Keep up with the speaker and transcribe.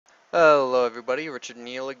Hello everybody, Richard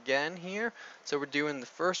Neal again here. So we're doing the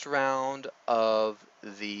first round of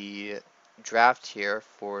the draft here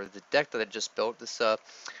for the deck that I just built. This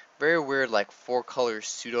very weird like four color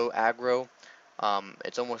pseudo aggro.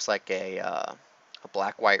 It's almost like a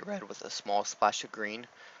black, white, red with a small splash of green.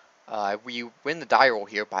 We win the die roll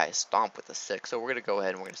here by a stomp with a 6, so we're gonna go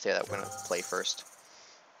ahead and we're gonna say that we're gonna play first.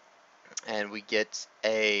 And we get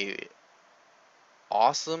a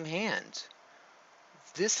awesome hand.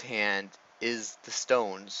 This hand is the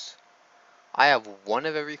stones. I have one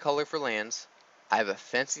of every color for lands. I have a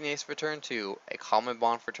Fencing Ace for turn 2, a Common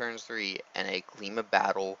Bond for turn 3, and a Gleam of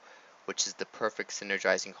Battle, which is the perfect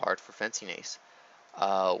synergizing card for Fencing Ace.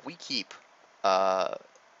 We keep. Uh,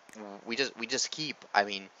 we just keep. I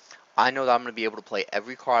mean, I know that I'm going to be able to play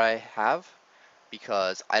every card I have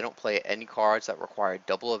because I don't play any cards that require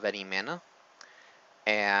double of any mana,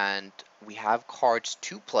 and we have cards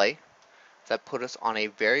to play that put us on a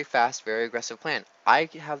very fast, very aggressive plan. I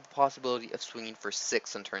have the possibility of swinging for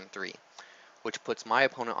 6 on turn 3, which puts my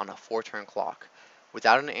opponent on a 4-turn clock.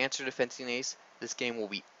 Without an answer to Fencing Ace, this game will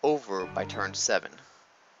be over by turn 7,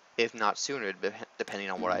 if not sooner, depending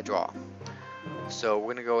on what I draw. So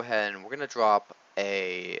we're gonna go ahead and we're gonna drop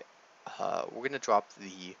the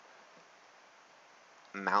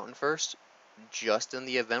mountain first, just in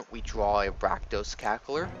the event we draw a Rakdos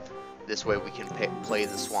Cackler. This way we can play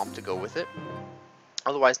the swamp to go with it.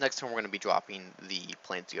 Otherwise, next turn we're going to be dropping the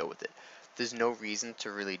plane to go with it. There's no reason to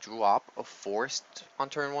really drop a forest on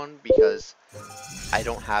turn 1 because I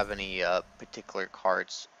don't have any particular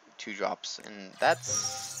cards, 2-drops, and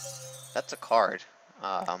that's a card.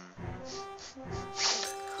 Um,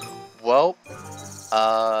 well,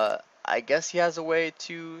 I guess he has a way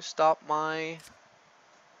to stop my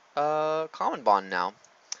common bond now.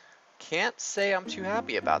 Can't say I'm too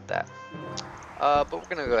happy about that. But we're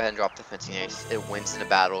gonna go ahead and drop the Fencing Ace. It wins in a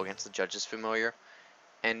battle against the Judge's Familiar,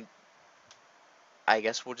 and I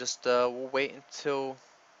guess we'll just we'll wait until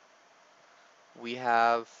we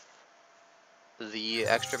have the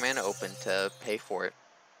extra mana open to pay for it.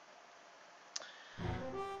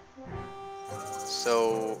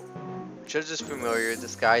 So, Judge's Familiar,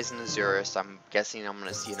 this guy's an Azurus. I'm guessing I'm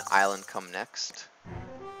gonna see an island come next.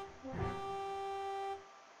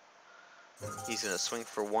 He's gonna swing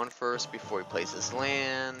for 1 first before he plays his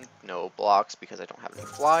land. No blocks because I don't have any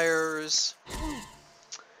flyers.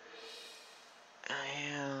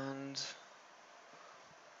 And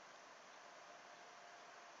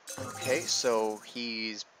okay, so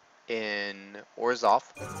he's in Orzhov,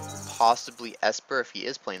 possibly Esper if he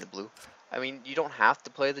is playing the blue. I mean, you don't have to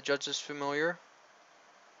play the Judge's Familiar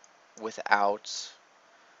without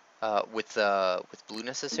with blue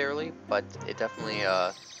necessarily, but it definitely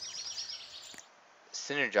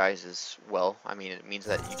synergizes well. I mean, it means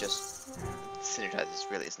that you just synergizes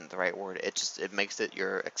really isn't the right word. It makes it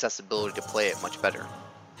your accessibility to play it much better.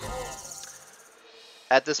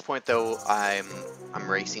 At this point, though, I'm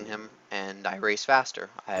racing him, and I race faster.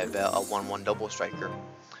 I have a 1/1 double striker.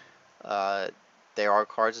 Uh, there are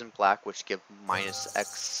cards in black which give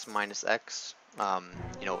 -X/-X.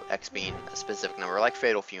 You know, X being a specific number, like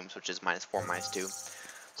Fatal Fumes, which is -4/-2.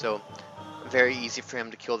 So very easy for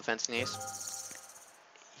him to kill the Fencing Ace.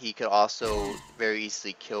 He could also very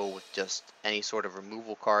easily kill with just any sort of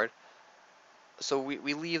removal card. So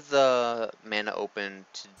we leave the mana open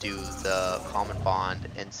to do the Common Bond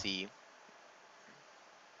and see.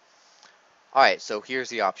 Alright, so here's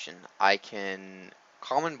the option. I can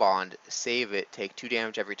Common Bond, save it, take 2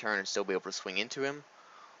 damage every turn and still be able to swing into him,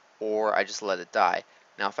 or I just let it die.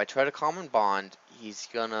 Now if I try to Common Bond, he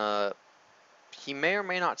may or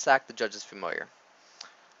may not sack the Judge's Familiar.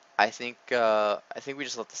 I think we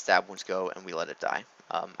just let the stab wounds go and we let it die.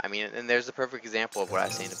 I mean, and there's a perfect example of what I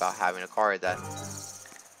was saying about having a card that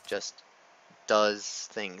just does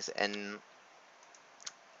things, and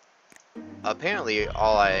apparently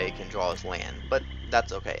all I can draw is land, but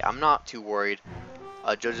that's okay. I'm not too worried.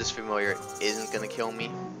 Judge's Familiar isn't gonna kill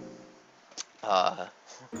me. Uh,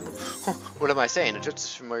 what am I saying? A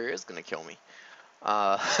Judge's Familiar is gonna kill me.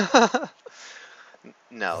 Uh,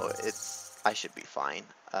 no, I should be fine.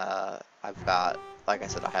 I've got, like I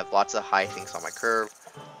said, I have lots of high things on my curve.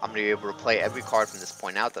 I'm gonna be able to play every card from this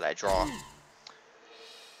point out that I draw.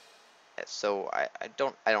 So I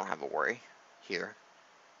don't have a worry here.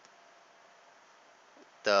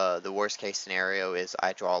 The worst case scenario is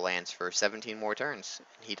I draw lands for 17 more turns.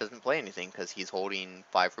 And he doesn't play anything because he's holding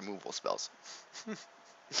 5 removal spells.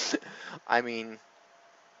 I mean,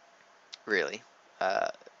 really.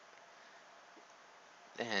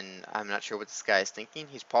 And I'm not sure what this guy is thinking.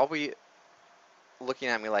 He's probably looking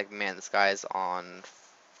at me like, man, this guy's on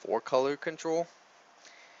 4-color control.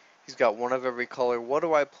 He's got one of every color. What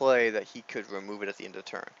do I play that he could remove it at the end of the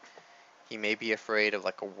turn? He may be afraid of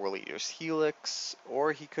like a Whirl Eater's Helix,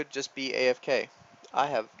 or he could just be AFK. I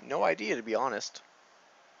have no idea, to be honest.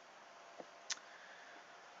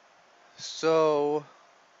 So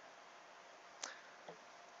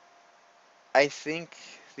I think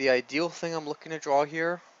the ideal thing I'm looking to draw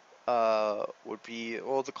here would be,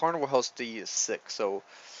 well, the Carnival House D is 6, so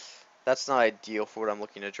that's not ideal for what I'm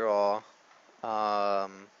looking to draw.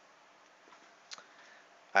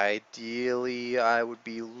 Ideally, I would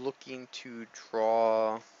be looking to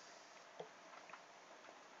draw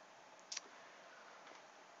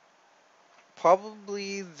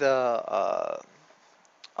probably the oh,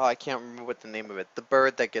 I can't remember what the name of it. The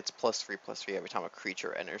bird that gets +3/+3 every time a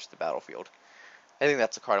creature enters the battlefield. I think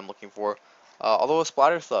that's the card I'm looking for. Although a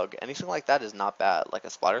Splatter Thug, anything like that is not bad. Like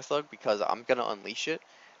a Splatter Thug, because I'm gonna unleash it,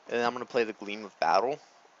 and then I'm gonna play the Gleam of Battle,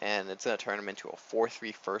 and it's gonna turn him into a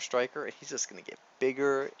 4/3 first striker, and he's just gonna get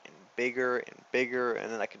bigger and bigger and bigger,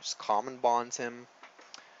 and then I can just common bonds him.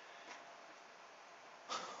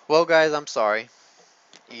 Well, guys, I'm sorry.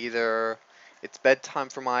 Either it's bedtime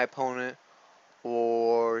for my opponent,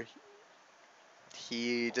 or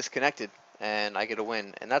he disconnected and I get a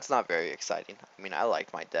win, and that's not very exciting. I mean, I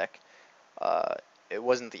liked my deck. Uh, it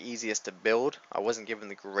wasn't the easiest to build. I wasn't given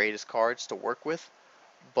the greatest cards to work with,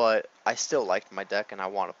 but I still liked my deck and I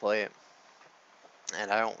want to play it.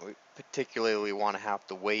 And I don't particularly want to have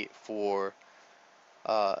to wait for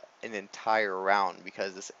an entire round,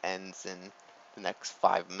 because this ends in the next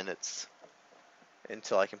 5 minutes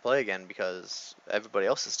until I can play again, because everybody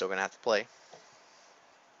else is still going to have to play.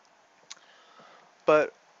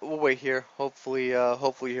 But we'll wait here. Hopefully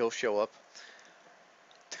he'll show up.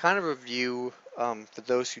 To kind of review, for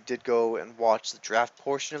those who did go and watch the draft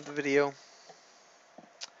portion of the video,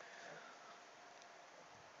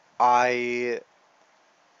 I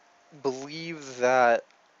believe that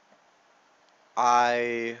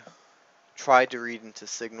I tried to read into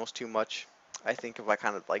signals too much. I think if I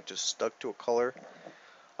kind of like just stuck to a color,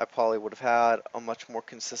 I probably would have had a much more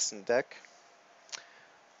consistent deck.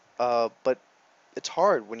 But it's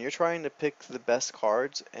hard when you're trying to pick the best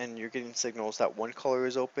cards and you're getting signals that one color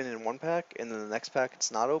is open in one pack and then the next pack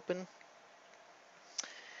it's not open.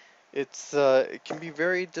 It can be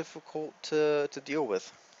very difficult to deal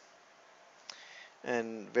with,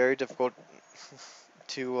 and very difficult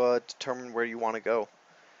to determine where you want to go.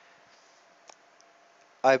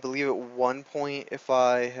 I believe at one point, if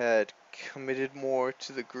I had committed more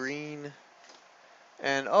to the green,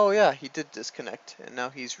 and oh yeah, he did disconnect, and now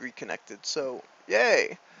he's reconnected, so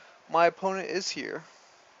yay! My opponent is here.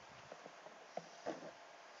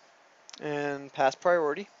 And pass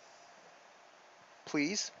priority.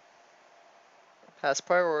 Please. Pass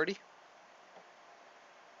priority.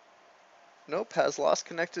 Nope, has lost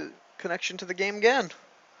connection to the game again.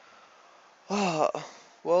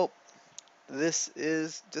 Well, this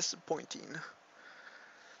is disappointing.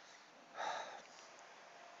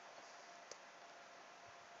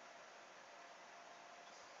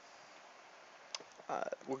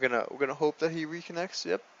 We're gonna hope that he reconnects.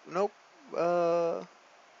 Yep. Nope.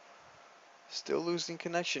 Still losing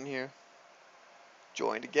connection here.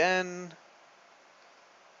 Joined again.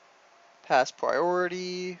 Pass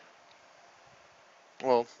priority.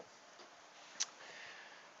 Well,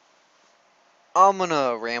 I'm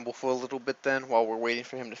gonna ramble for a little bit then while we're waiting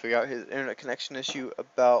for him to figure out his internet connection issue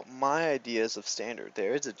about my ideas of standard.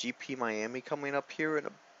 There is a GP Miami coming up here in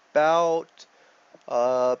about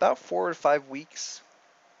 4 to 5 weeks.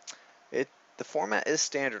 The format is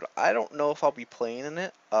standard. I don't know if I'll be playing in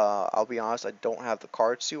it. I'll be honest, I don't have the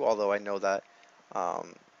cards to, although I know that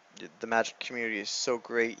the Magic community is so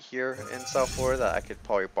great here in South Florida that I could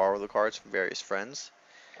probably borrow the cards from various friends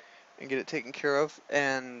and get it taken care of.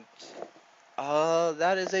 And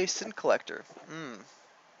that is a Sin Collector.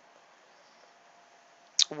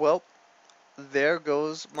 Well, there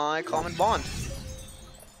goes my Common Bond.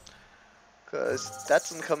 Because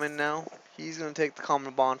that's gonna come in now. He's gonna take the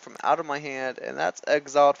Common Bond from out of my hand, and that's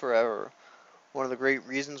exiled forever. One of the great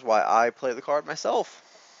reasons why I play the card myself.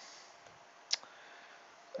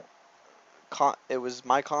 It was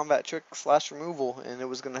my combat trick / removal, and it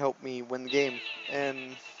was gonna help me win the game.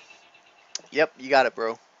 And yep, you got it,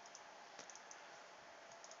 bro.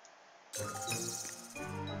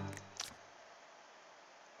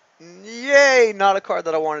 Yay! Not a card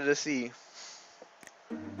that I wanted to see.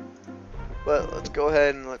 But let's go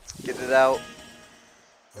ahead and let's get it out.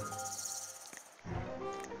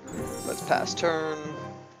 Let's pass turn.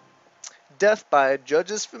 Death by a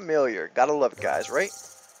Judge's Familiar. Gotta love it, guys, right?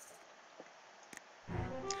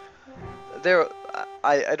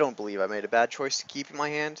 I don't believe I made a bad choice to keep in my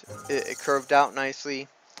hand. It curved out nicely.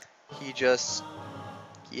 He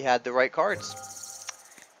had the right cards.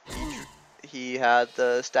 He had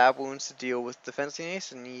the stab wounds to deal with the fencing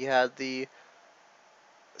ace, and he had the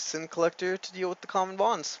sin collector to deal with the common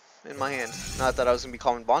bonds in my hand. Not that I was gonna be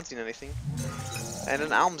common bondsing anything. And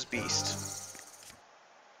an alms beast.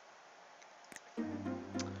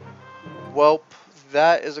 Welp,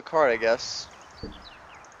 that is a card, I guess.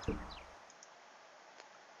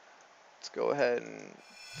 Let's go ahead and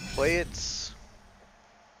play it.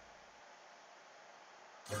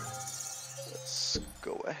 Let's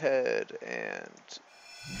go ahead and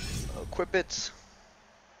equip it.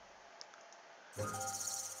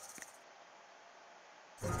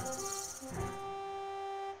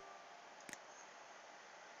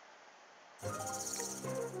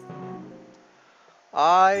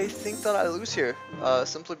 I think that I lose here,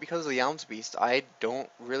 simply because of the Alms Beast. I don't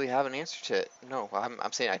really have an answer to it. No,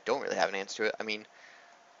 I'm saying I don't really have an answer to it. I mean,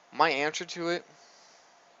 my answer to it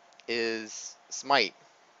is Smite.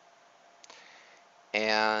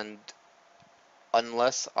 And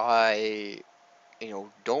unless I,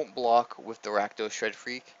 don't block with the Rakdos Shred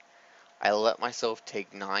Freak, I let myself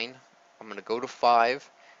take 9. I'm going to go to 5,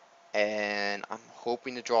 and I'm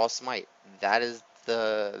hoping to draw a Smite. That is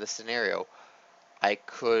the scenario. I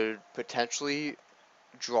could potentially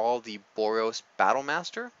draw the Boros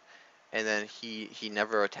Battlemaster, and then he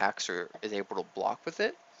never attacks or is able to block with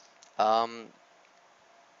it. Yeah,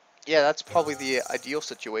 that's probably the ideal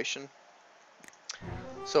situation.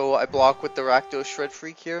 So I block with the Rakdos Shred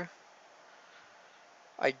Freak here.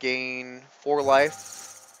 I gain 4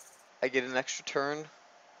 life. I get an extra turn.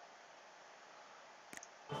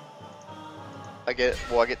 I get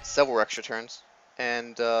several extra turns.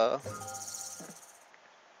 And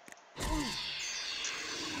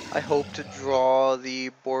I hope to draw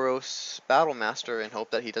the Boros Battlemaster and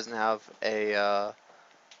hope that he doesn't have a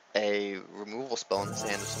removal spell in his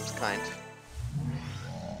hand of some kind.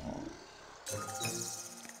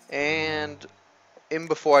 And in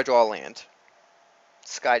before I draw a land.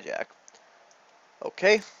 Skyjack.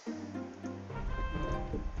 Okay.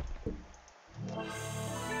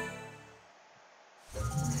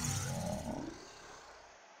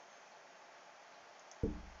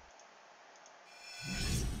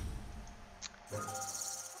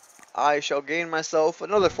 I shall gain myself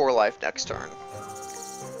another 4 life next turn.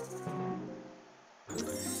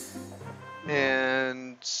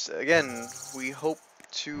 And again, we hope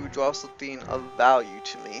to draw something of value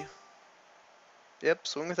to me. Yep,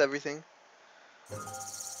 swing with everything.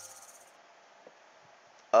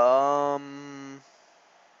 Um,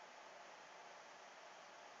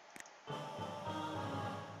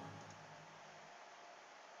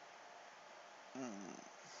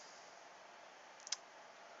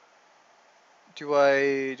 do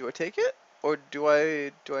I take it or do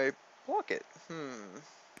I block it?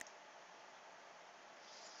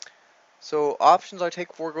 So options are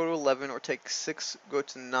take 4, go to 11, or take 6, go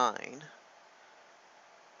to 9.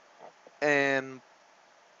 And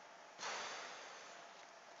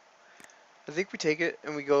I think we take it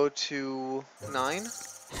and we go to 9.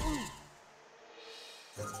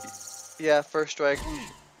 Yeah, first strike,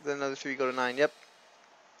 then another 3, go to 9. Yep.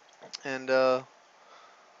 And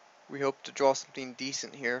we hope to draw something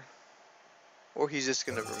decent here. Or he's just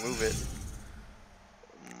gonna remove it.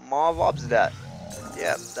 Maw Obsidat.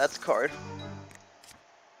 Yeah, that's a card.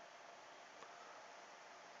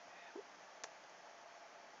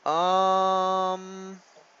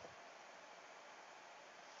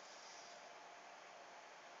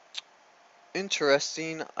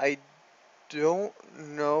 Interesting. I don't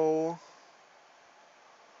know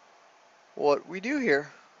what we do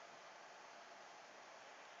here.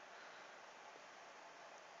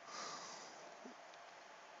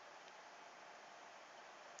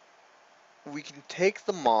 We can take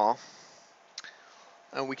the Maw,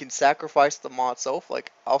 and we can sacrifice the Maw itself.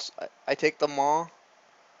 Like, I take the Maw,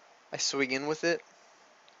 I swing in with it.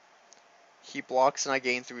 He blocks and I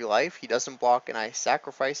gain 3 life. He doesn't block and I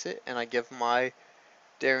sacrifice it, and I give my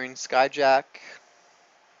Daring Skyjack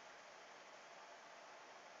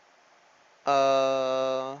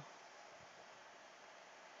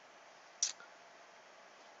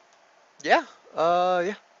yeah,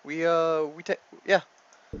 yeah, we take, yeah.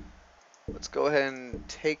 Let's go ahead and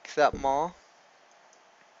take that Maw.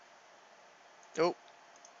 Oh,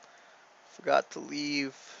 forgot to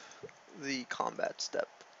leave the combat step.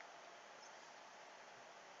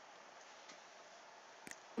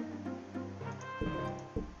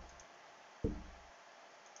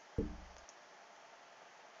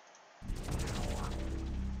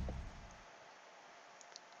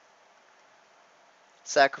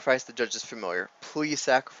 Sacrifice the judge's familiar. Please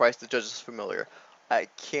sacrifice the judge's familiar. I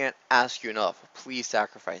can't ask you enough. Please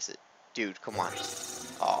sacrifice it. Dude, come on.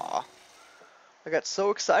 Aw. I got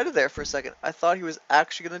so excited there for a second. I thought he was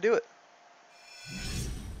actually going to do it.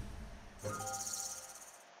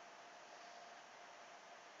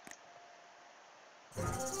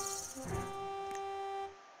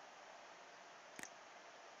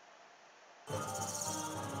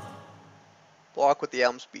 Block with the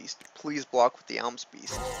Elms Beast. Please block with the Elms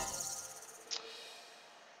Beast.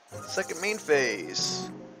 Second main phase.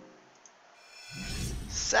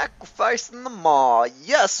 Sacrificing the Maw.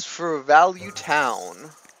 Yes, for Value Town.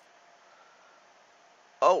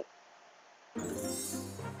 Oh.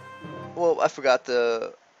 Well, I forgot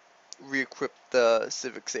to re-equip the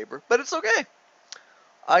Civic Saber, but it's okay.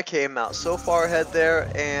 I came out so far ahead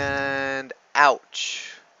there, and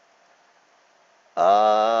ouch.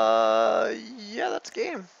 Yeah, that's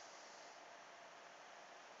game.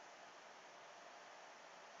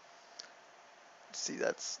 Let's see,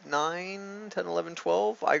 that's 9, 10, 11,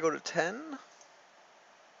 12. I go to 10.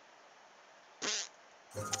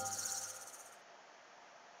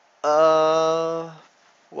 Well,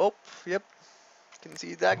 yep.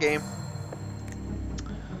 Concede that game.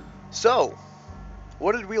 So,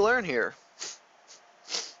 what did we learn here?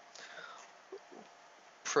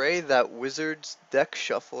 Pray that Wizard's deck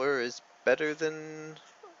shuffler is better than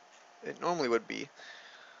it normally would be.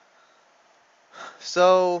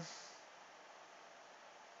 So,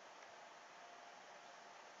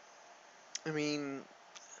 I mean,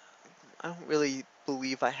 I don't really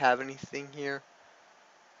believe I have anything here.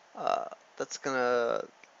 That's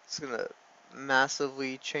it's gonna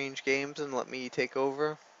massively change games and let me take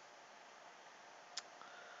over.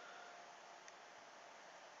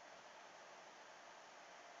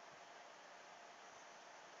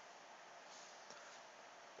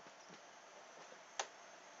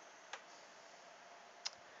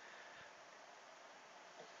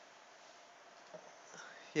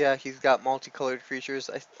 Yeah, he's got multicolored creatures.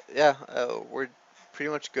 We're pretty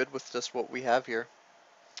much good with just what we have here.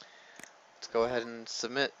 Let's go ahead and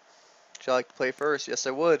submit. Would you like to play first? Yes,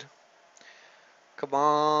 I would. Come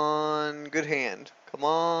on, good hand. Come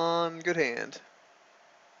on, good hand.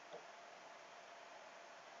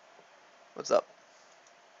 What's up?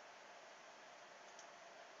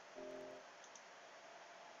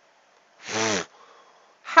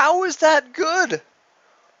 How is that good?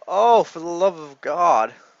 Oh, for the love of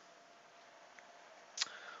God.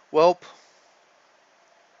 Welp.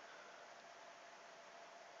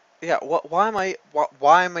 Yeah, why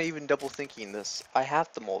am I even double thinking this? I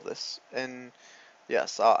have to mold this, and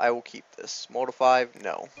yes, I will keep this. Mold to 5,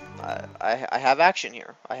 no. I have action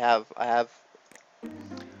here. I have,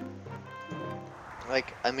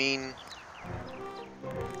 like, I mean,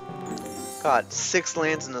 God, 6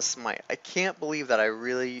 lands and a smite. I can't believe that I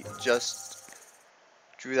really just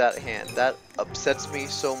drew that hand. That upsets me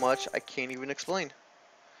so much, I can't even explain.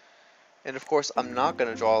 And of course, I'm not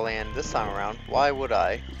going to draw a land this time around. Why would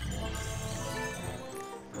I?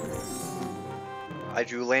 I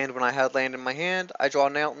drew land when I had land in my hand. I draw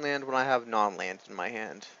non-land when I have non-land in my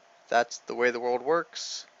hand. That's the way the world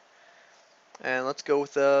works. And let's go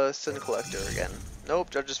with the Sin Collector again.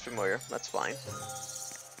 Nope, Judge is familiar. That's fine.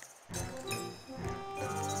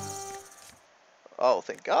 Oh,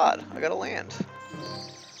 thank God. I got a land.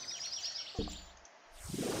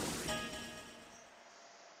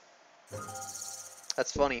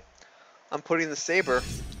 That's funny. I'm putting the Saber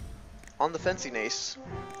on the Fencing Ace.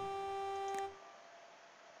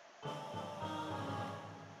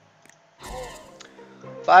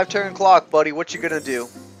 5-turn clock, buddy. What you gonna do?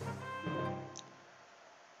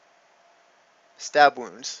 Stab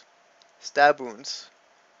wounds. Stab wounds.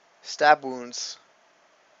 Stab wounds.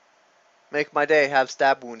 Make my day. Have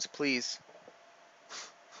stab wounds, please.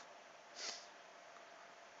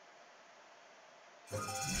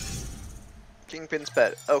 Kingpin's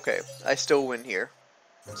pet. Okay, I still win here.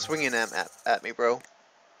 Swinging at me, bro.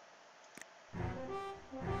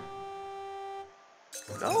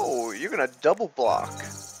 No, you're gonna double block.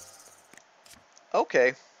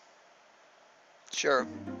 Okay. Sure.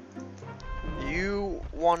 You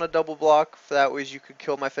want a double block, for that way you could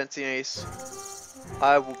kill my Fencing Ace.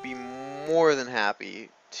 I will be more than happy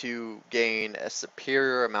to gain a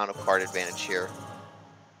superior amount of card advantage here.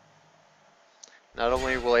 Not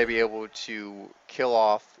only will I be able to kill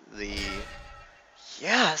off the...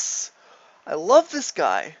 Yes! I love this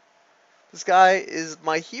guy! This guy is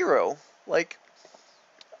my hero. Like...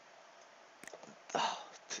 Oh,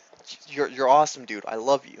 you're awesome, dude. I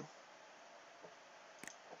love you.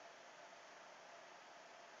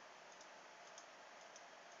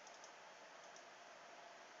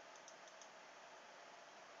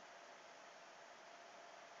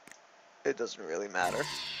 It doesn't really matter.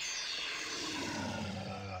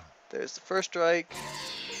 There's the first strike.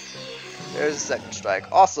 There's the second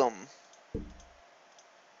strike. Awesome.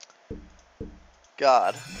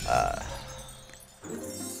 God.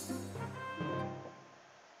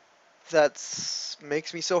 That's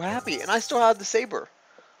makes me so happy. And I still have the saber.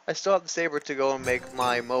 I still have the saber to go and make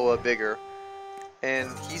my Moa bigger. And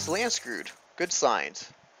he's land screwed. Good signs.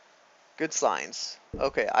 Good signs.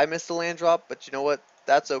 Okay, I missed the land drop, but you know what?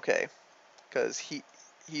 That's okay. Because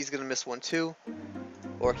he's going to miss one too.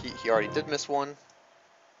 Or he already did miss one.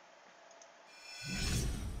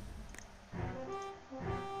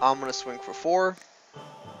 I'm going to swing for 4.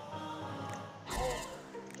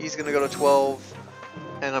 He's going to go to 12.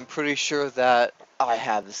 And I'm pretty sure that I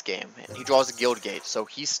have this game. And he draws a guild gate, so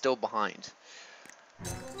he's still behind.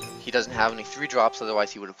 He doesn't have any 3 drops,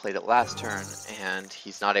 otherwise he would have played it last turn, and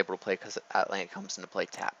he's not able to play because that land comes into play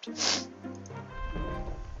tapped.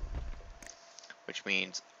 Which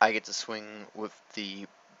means I get to swing with the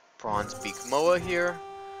Bronze Beak Moa here,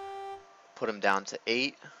 put him down to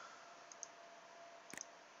 8.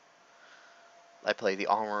 I play the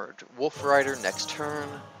Armored Wolf Rider next turn.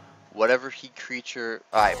 Whatever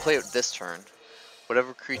I play it this turn.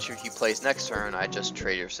 Whatever creature he plays next turn, I just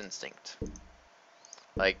Trader's Instinct.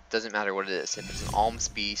 Like, doesn't matter what it is. If it's an Alms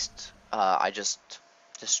Beast, I just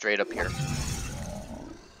straight up here.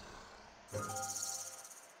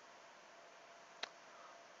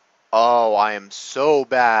 Oh, I am so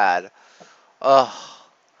bad. Ugh.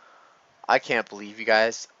 I can't believe you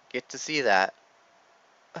guys get to see that.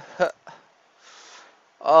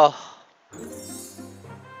 Oh.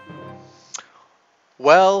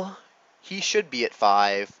 Well, he should be at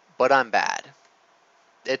 5, but I'm bad.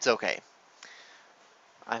 It's okay.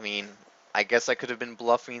 I mean, I guess I could have been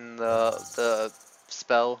bluffing the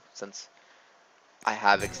spell, since I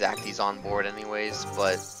have Exacties on board anyways,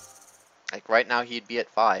 but like right now he'd be at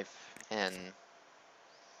 5, and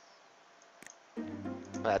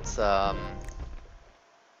that's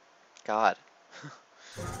God.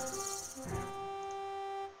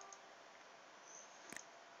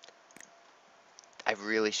 I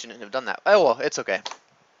really shouldn't have done that. Oh well, it's okay.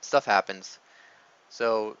 Stuff happens.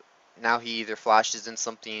 So now he either flashes in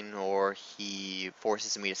something, or he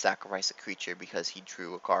forces me to sacrifice a creature because he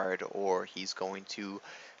drew a card, or he's going to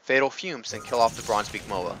Fatal Fumes and kill off the Bronzebeak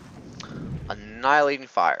Moa. Annihilating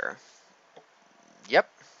Fire. Yep.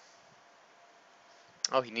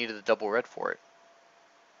 Oh, he needed a double red for it.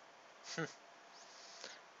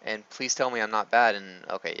 And please tell me I'm not bad, and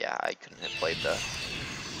okay, yeah, I couldn't have played the...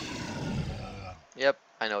 Yep,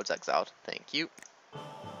 I know it's exiled. Thank you.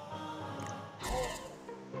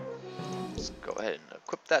 Let's go ahead and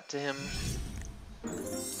equip that to him.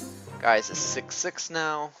 Guy's a 6/6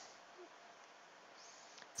 now.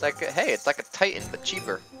 It's like, hey, it's like a Titan, but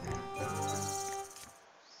cheaper.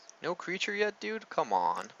 No creature yet, dude? Come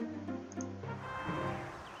on.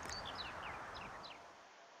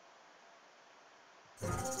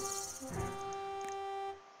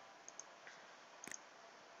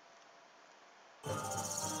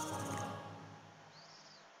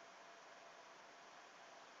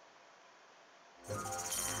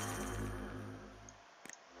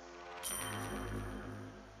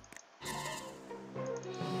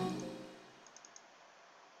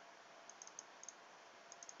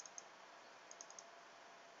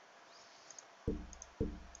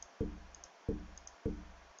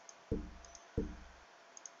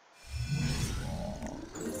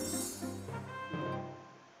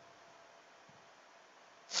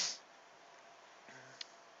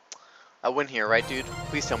 I win here, right, dude?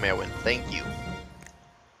 Please tell me I win. Thank you.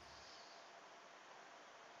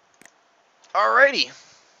 Alrighty.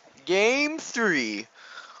 Game 3.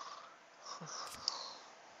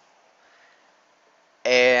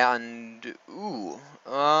 And, ooh,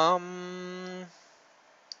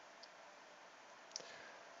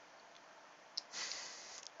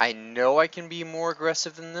 I know I can be more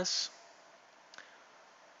aggressive than this.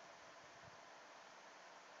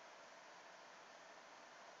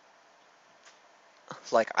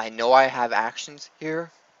 Like, I know I have actions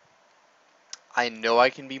here. I know I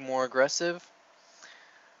can be more aggressive.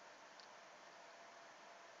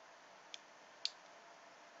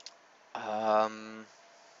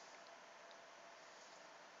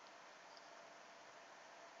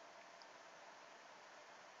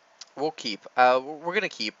 We'll keep. We're gonna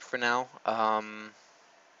keep for now. I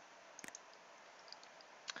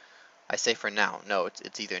say for now. No,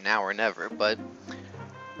 it's either now or never. But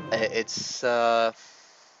it's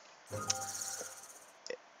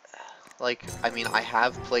like, I mean, I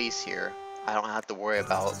have plays here. I don't have to worry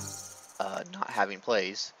about not having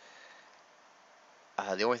plays.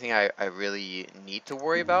 The only thing I really need to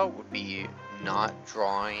worry about would be not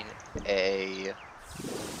drawing a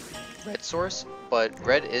red source, but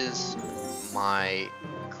red is my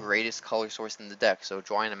greatest color source in the deck, so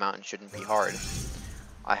drawing a mountain shouldn't be hard.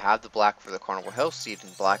 I have the black for the Carnival Hellseed,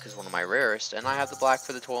 and black is one of my rarest, and I have the black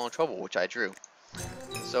for the Toil and Trouble, which I drew.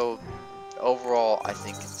 So overall, I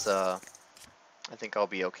think I think I'll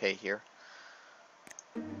be okay here.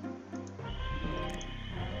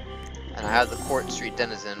 And I have the Court Street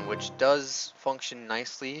Denizen, which does function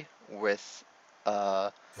nicely with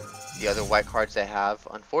the other white cards I have.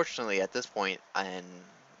 Unfortunately, at this point, and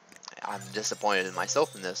I'm disappointed in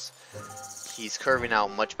myself in this, he's curving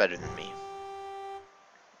out much better than me.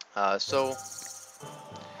 So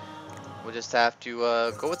we'll just have to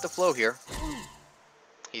go with the flow here.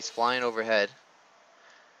 He's flying overhead,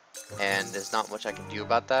 and there's not much I can do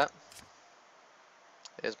about that.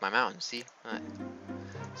 There's my mountain, see?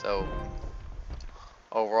 So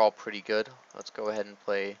overall pretty good. Let's go ahead and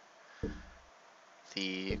play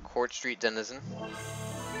the Court Street Denizen.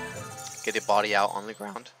 Get a body out on the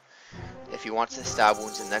ground. If he wants to stab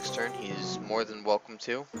wounds in next turn, he's more than welcome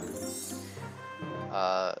to.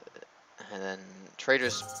 And then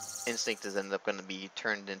Trader's Instinct is ended up going to be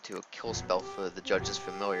turned into a kill spell for the Judge's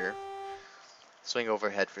Familiar. Swing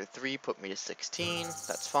overhead for 3, put me to 16,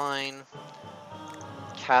 that's fine.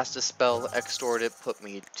 Cast a spell, extort it, put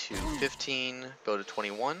me to 15, go to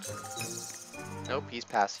 21. Nope, he's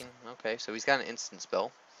passing. Okay, so he's got an instant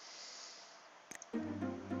spell.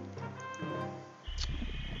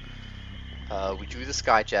 We drew the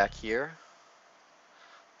Skyjack here.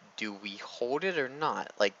 Do we hold it or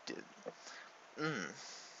not? Like,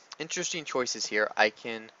 interesting choices here. I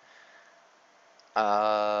can,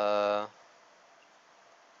 let's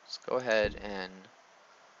go ahead and,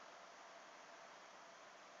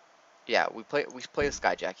 yeah, we play the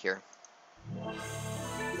Skyjack here.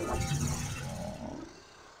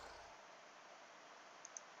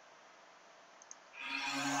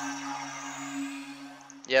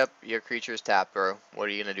 Yep, your creature's tapped, bro. What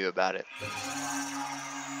are you gonna do about it?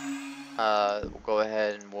 We'll go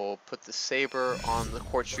ahead and we'll put the Saber on the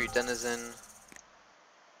Court Street Denizen.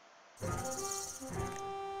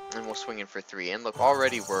 And we'll swing in for 3. And look,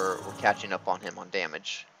 already we're catching up on him on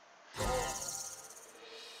damage.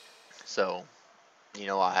 So, you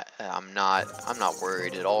know, I'm not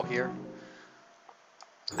worried at all here.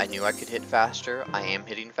 I knew I could hit faster. I am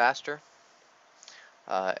hitting faster.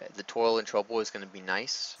 The Toil and Trouble is going to be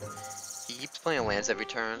nice. He keeps playing lands every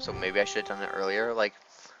turn, so maybe I should have done it earlier. Like,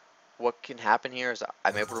 what can happen here is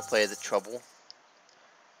I'm able to play the Trouble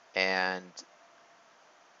and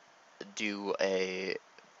do a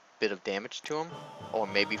bit of damage to him, or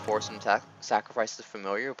maybe force him to sacrifice the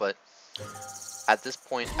Familiar, but at this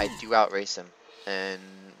point I do outrace him, and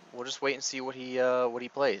we'll just wait and see what he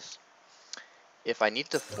plays. If I need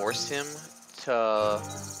to force him to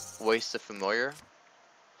waste the Familiar,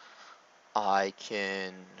 I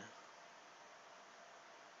can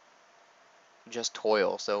just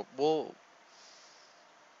Toil. So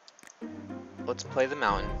let's play the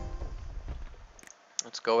mountain.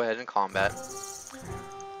 Let's go ahead and combat.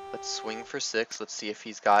 Let's swing for 6. Let's see if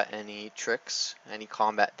he's got any tricks, any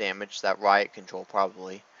combat damage. That Riot Control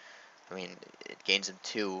probably. I mean, it gains him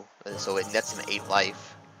 2, so it nets him 8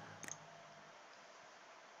 life.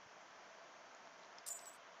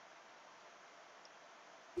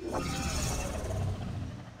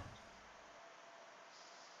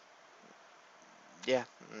 Yeah,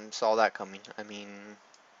 saw that coming. I mean,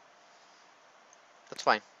 that's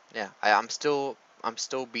fine. Yeah, I'm still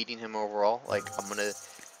beating him overall. Like,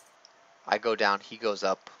 I go down, he goes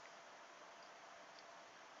up.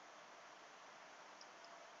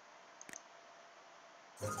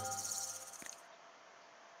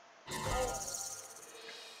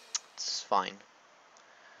 It's fine.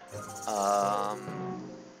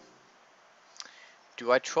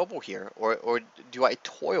 Do I Trouble here, or do I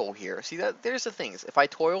Toil here? See, there's the things. If I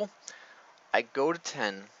Toil, I go to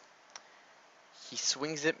 10. He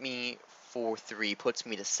swings at me for 3, puts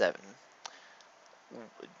me to 7.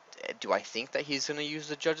 Do I think that he's going to use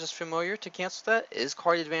the Judge's Familiar to cancel that? Is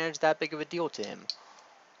card advantage that big of a deal to him?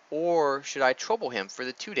 Or should I Trouble him for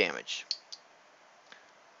the 2 damage?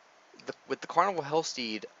 With the Carnival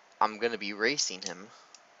Hellsteed, I'm going to be racing him.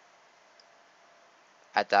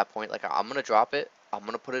 At that point, like, I'm going to drop it. I'm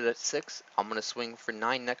going to put it at 6. I'm going to swing for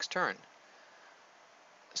 9 next turn.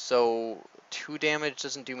 So 2 damage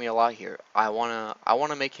doesn't do me a lot here. I wanna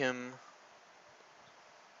make him.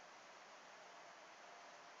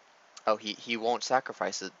 Oh, he won't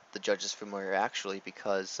sacrifice the Judge's Familiar actually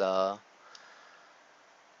because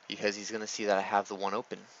he's gonna see that I have the one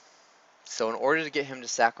open. So in order to get him to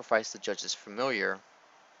sacrifice the judge's familiar,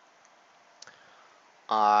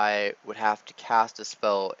 I would have to cast a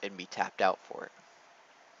spell and be tapped out for it.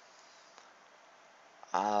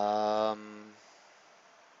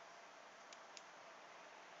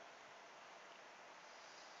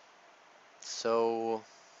 So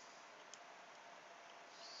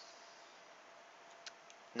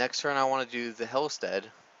next turn I want to do the Hellstead.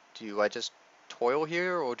 Do I just toil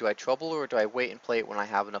here, or do I trouble, or do I wait and play it when I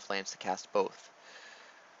have enough lands to cast both?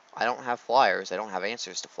 I don't have flyers, I don't have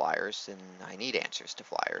answers to flyers, and I need answers to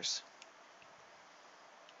flyers.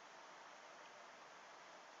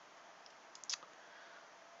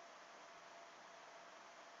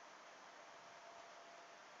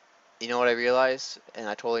 You know what I realized, and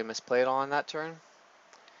I totally misplayed on that turn,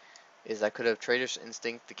 is I could have Trader's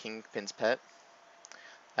Instinct, the Kingpin's Pet.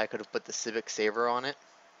 I could have put the Civic Saver on it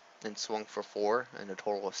and swung for 4 and a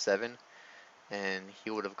total of 7, and he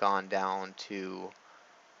would have gone down to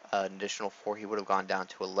an additional 4. He would have gone down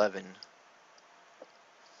to 11.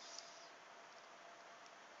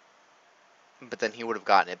 But then he would have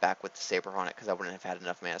gotten it back with the Saber on it because I wouldn't have had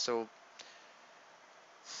enough mana. So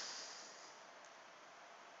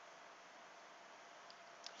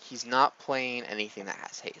he's not playing anything that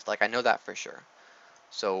has haste. Like, I know that for sure.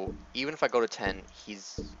 So even if I go to 10,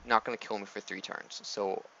 he's not going to kill me for 3 turns.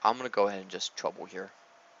 So I'm going to go ahead and just trouble here.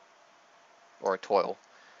 Or toil.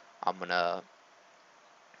 I'm going to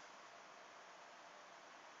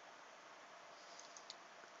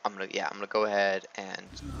go ahead and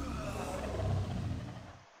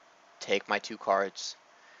take my 2 cards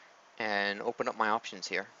and open up my options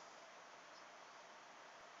here.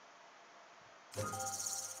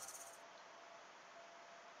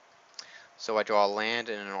 So I draw a land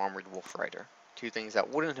and an Armored Wolf Rider. 2 things that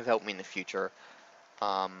wouldn't have helped me in the future.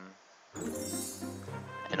 And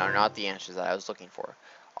are not the answers that I was looking for.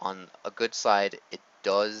 On a good side, it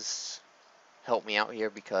does help me out here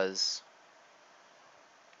because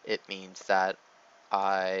it means that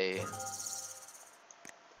I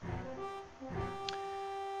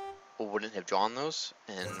wouldn't have drawn those,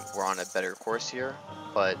 and we're on a better course here,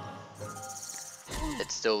 but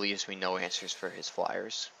it still leaves me no answers for his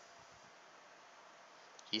flyers.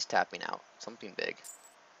 He's tapping out something big.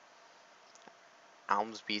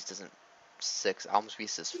 Alm's Beast isn't 6. Alm's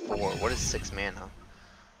Beast is 4. What is 6 mana?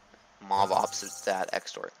 Mob opposite that,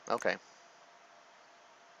 Extort. Okay.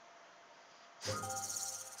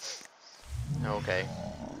 Okay.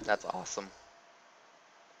 That's awesome.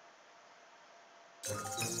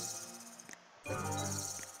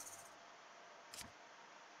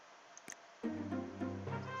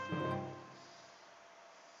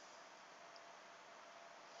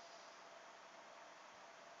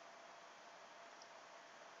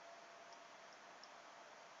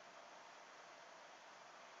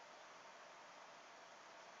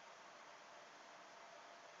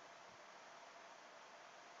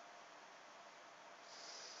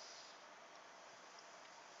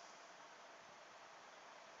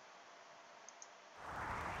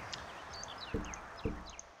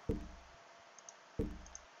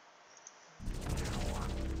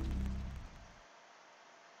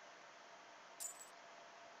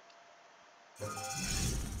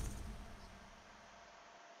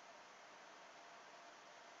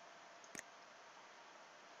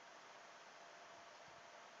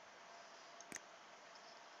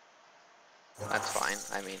 That's fine.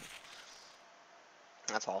 I mean,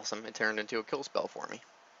 that's awesome. It turned into a kill spell for me.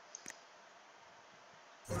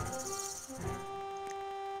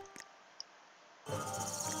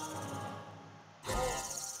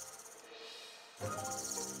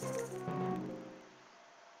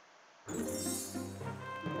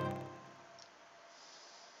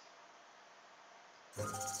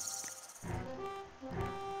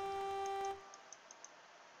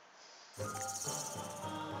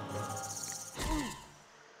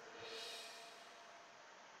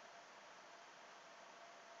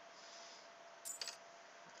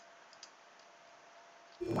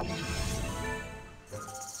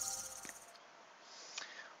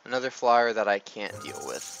 Another flyer that I can't deal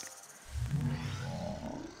with.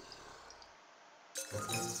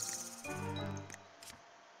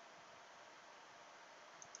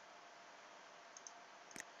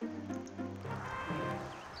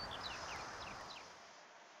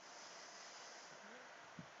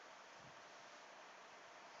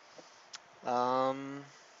 Um,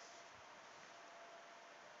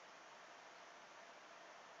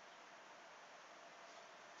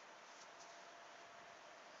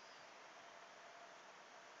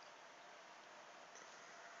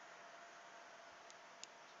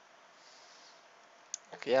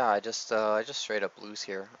 Yeah, I just straight up lose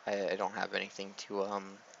here. I don't have anything to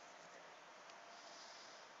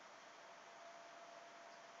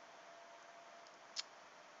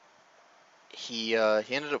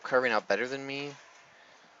he ended up carving out better than me.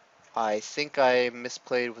 I think I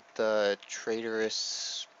misplayed with the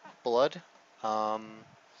traitorous blood. Um,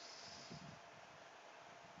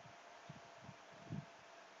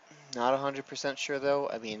 Not 100% sure though.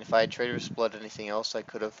 I mean, if I had traitorous blood anything else, I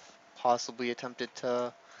could have possibly attempted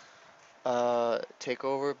to take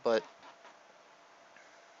over, but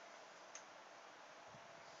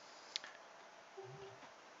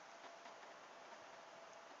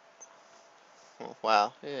oh,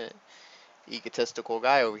 wow, yeah, egotistical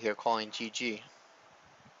guy over here calling GG.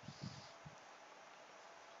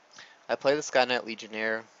 I play the Skynet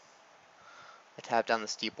Legionnaire. I tap down the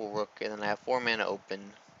Steeple Rook, and then I have 4 mana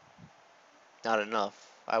open. Not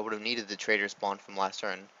enough. I would have needed the traitor spawn from last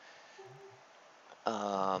turn.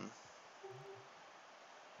 Um,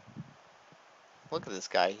 Look at this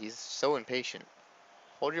guy. He's so impatient.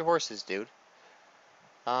 Hold your horses, dude.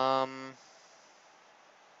 Um,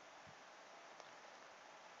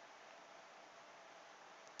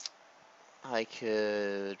 I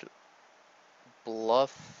could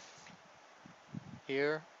bluff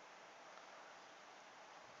here.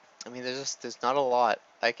 I mean, there's not a lot.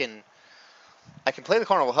 I can play the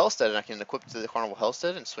Carnival Hellstead and I can equip to the Carnival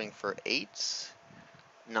Hellstead and swing for 8,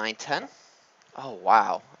 9, 10. Oh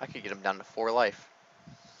wow, I could get him down to 4 life.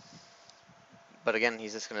 But again,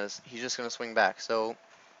 he's just gonna swing back. So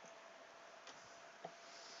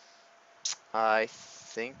I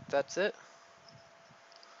think that's it.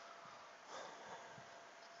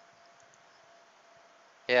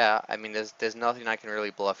 Yeah, I mean, there's nothing I can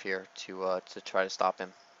really bluff here to try to stop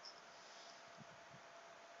him.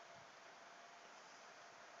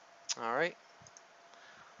 All right.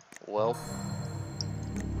 Well,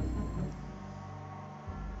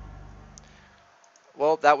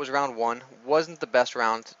 that was round 1. Wasn't the best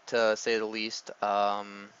round to say the least.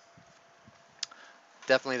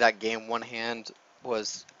 Definitely that game 1 hand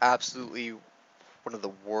was absolutely one of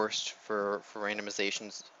the worst for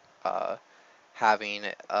randomizations. Uh, Having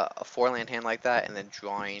a 4-land hand like that and then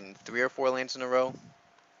drawing 3 or 4 lands in a row.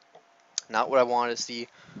 Not what I wanted to see,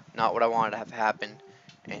 not what I wanted to have happen.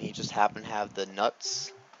 And he just happened to have the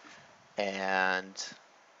nuts and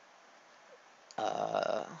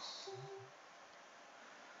uh,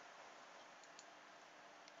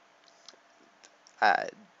 uh,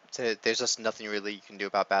 there's just nothing really you can do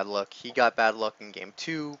about bad luck. He got bad luck in game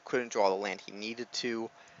 2, couldn't draw the land he needed to,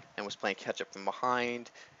 and was playing catch up from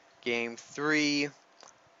behind. Game 3,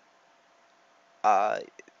 uh,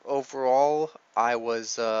 overall, I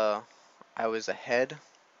was ahead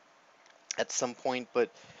at some point,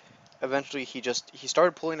 but eventually he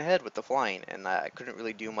started pulling ahead with the flying, and I couldn't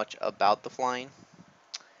really do much about the flying,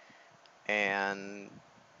 and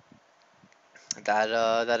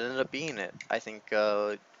that ended up being it. I think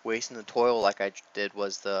wasting the toil like I did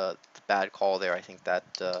was the bad call there. I think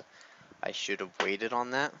that I should have waited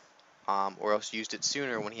on that, or else used it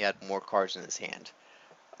sooner when he had more cards in his hand.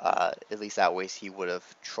 At least that way he would have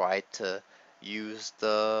tried to use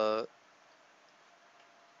the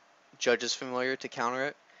Judge's Familiar to counter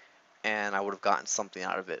it, and I would have gotten something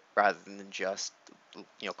out of it rather than just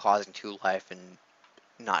causing 2 life and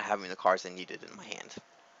not having the cards I needed in my hand.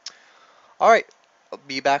 Alright, I'll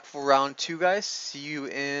be back for round 2, guys. See you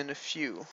in a few.